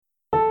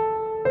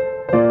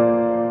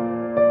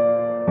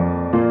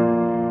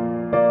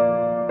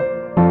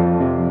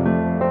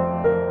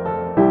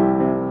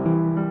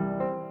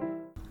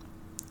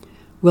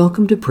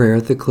Welcome to prayer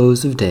at the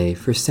close of day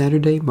for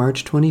Saturday,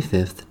 March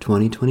 25th,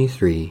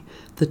 2023,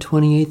 the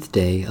 28th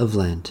day of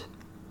Lent.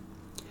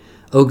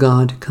 O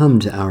God, come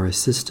to our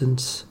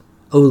assistance.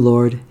 O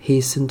Lord,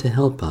 hasten to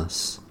help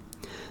us.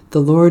 The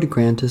Lord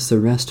grant us a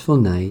restful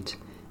night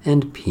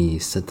and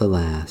peace at the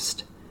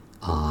last.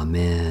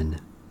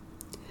 Amen.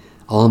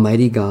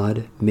 Almighty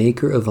God,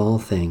 maker of all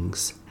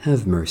things,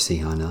 have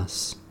mercy on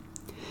us.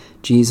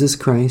 Jesus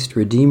Christ,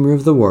 Redeemer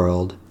of the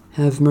world,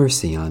 have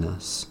mercy on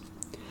us.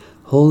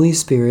 Holy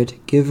Spirit,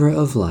 giver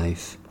of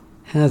life,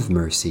 have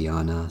mercy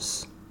on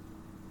us.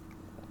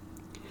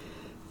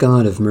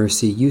 God of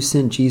mercy, you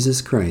sent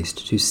Jesus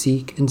Christ to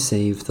seek and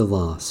save the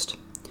lost.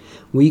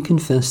 We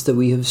confess that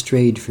we have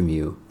strayed from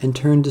you and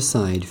turned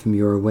aside from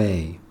your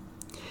way.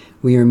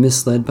 We are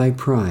misled by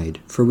pride,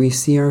 for we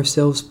see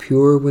ourselves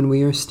pure when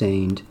we are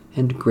stained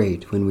and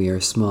great when we are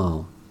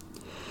small.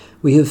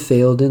 We have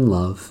failed in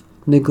love,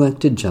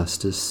 neglected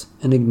justice,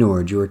 and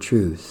ignored your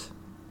truth.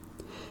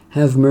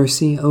 Have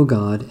mercy, O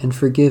God, and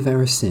forgive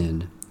our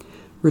sin.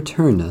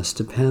 Return us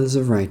to paths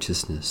of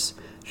righteousness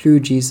through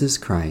Jesus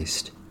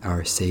Christ,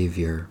 our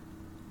Savior.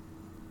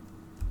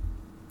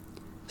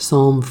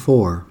 Psalm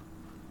 4.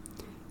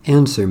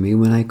 Answer me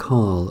when I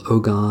call, O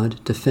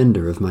God,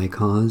 defender of my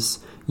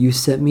cause. You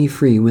set me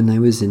free when I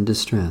was in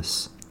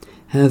distress.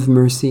 Have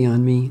mercy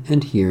on me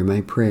and hear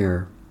my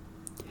prayer.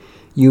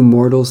 You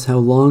mortals, how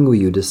long will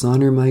you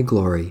dishonor my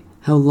glory?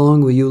 How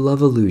long will you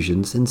love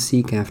illusions and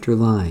seek after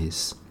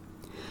lies?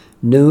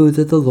 Know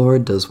that the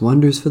Lord does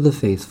wonders for the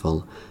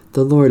faithful.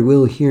 The Lord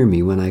will hear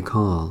me when I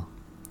call.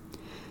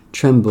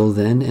 Tremble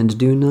then and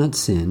do not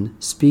sin.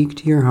 Speak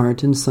to your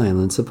heart in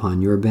silence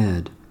upon your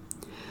bed.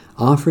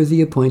 Offer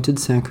the appointed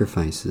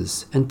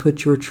sacrifices and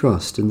put your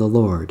trust in the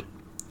Lord.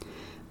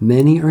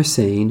 Many are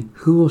saying,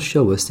 who will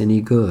show us any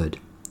good?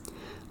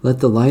 Let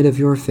the light of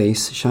your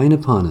face shine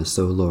upon us,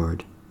 O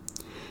Lord.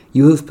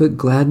 You have put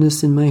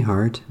gladness in my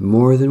heart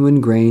more than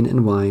when grain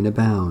and wine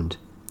abound.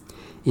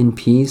 In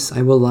peace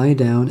I will lie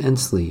down and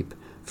sleep,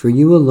 for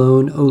you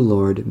alone, O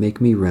Lord,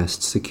 make me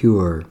rest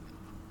secure.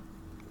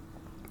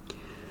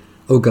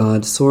 O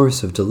God,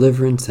 source of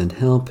deliverance and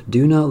help,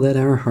 do not let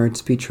our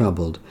hearts be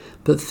troubled,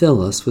 but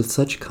fill us with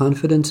such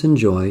confidence and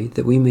joy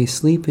that we may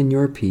sleep in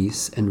your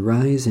peace and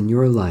rise in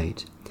your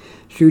light.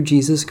 Through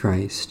Jesus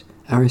Christ,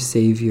 our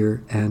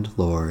Savior and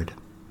Lord.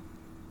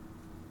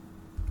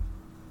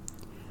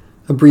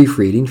 A brief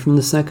reading from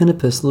the second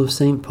epistle of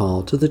St.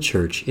 Paul to the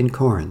church in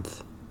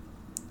Corinth.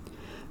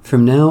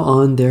 From now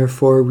on,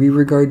 therefore, we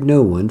regard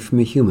no one from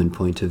a human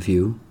point of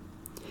view.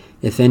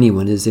 If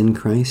anyone is in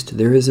Christ,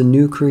 there is a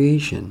new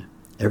creation.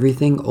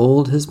 Everything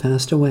old has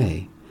passed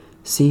away.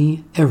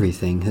 See,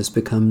 everything has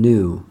become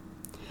new.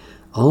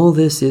 All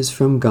this is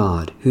from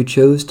God, who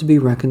chose to be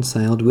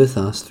reconciled with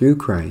us through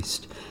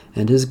Christ,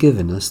 and has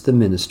given us the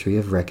ministry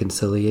of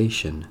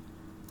reconciliation.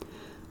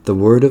 The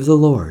word of the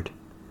Lord.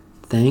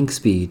 Thanks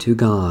be to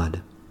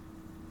God.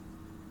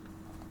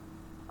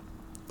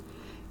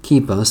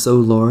 Keep us, O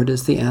Lord,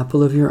 as the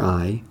apple of your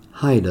eye.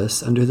 Hide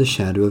us under the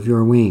shadow of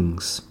your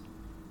wings.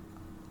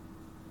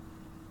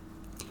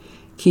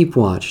 Keep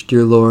watch,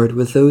 dear Lord,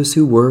 with those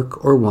who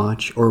work or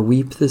watch or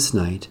weep this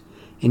night,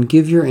 and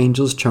give your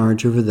angels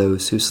charge over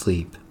those who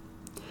sleep.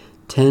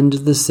 Tend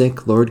the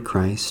sick, Lord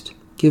Christ.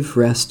 Give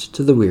rest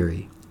to the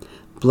weary.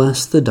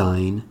 Bless the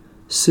dying.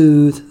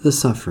 Soothe the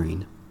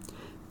suffering.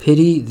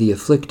 Pity the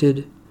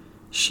afflicted.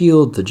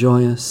 Shield the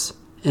joyous,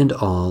 and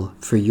all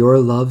for your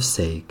love's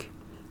sake.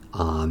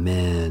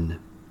 Amen.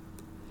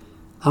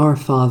 Our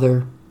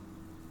Father,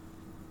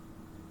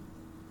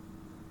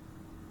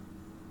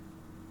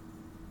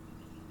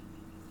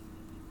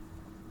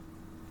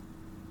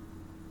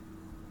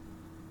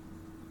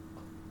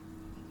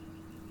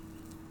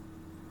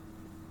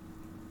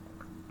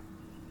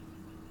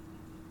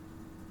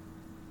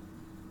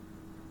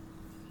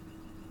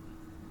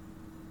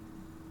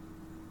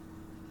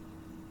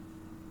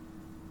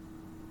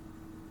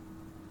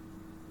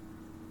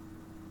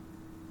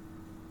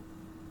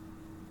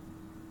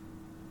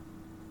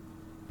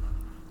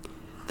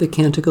 the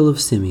Canticle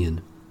of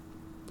Simeon.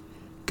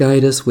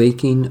 Guide us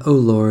waking, O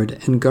Lord,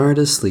 and guard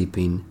us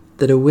sleeping,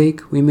 that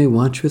awake we may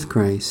watch with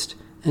Christ,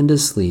 and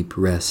asleep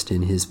rest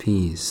in his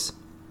peace.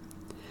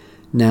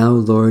 Now,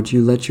 Lord,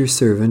 you let your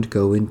servant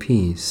go in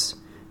peace.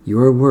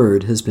 Your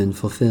word has been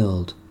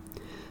fulfilled.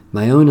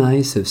 My own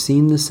eyes have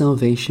seen the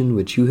salvation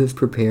which you have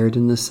prepared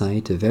in the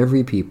sight of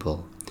every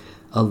people,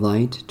 a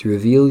light to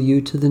reveal you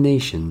to the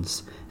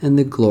nations, and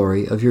the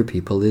glory of your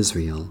people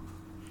Israel.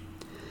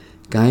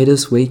 Guide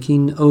us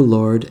waking, O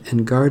Lord,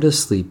 and guard us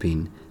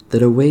sleeping,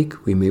 that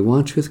awake we may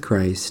watch with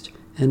Christ,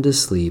 and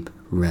asleep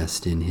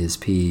rest in his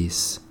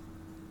peace.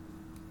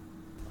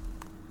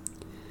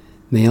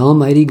 May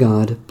Almighty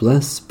God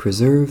bless,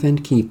 preserve,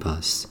 and keep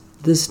us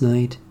this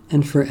night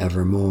and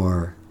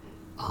forevermore.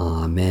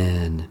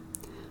 Amen.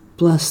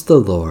 Bless the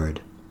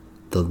Lord.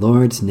 The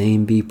Lord's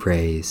name be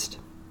praised.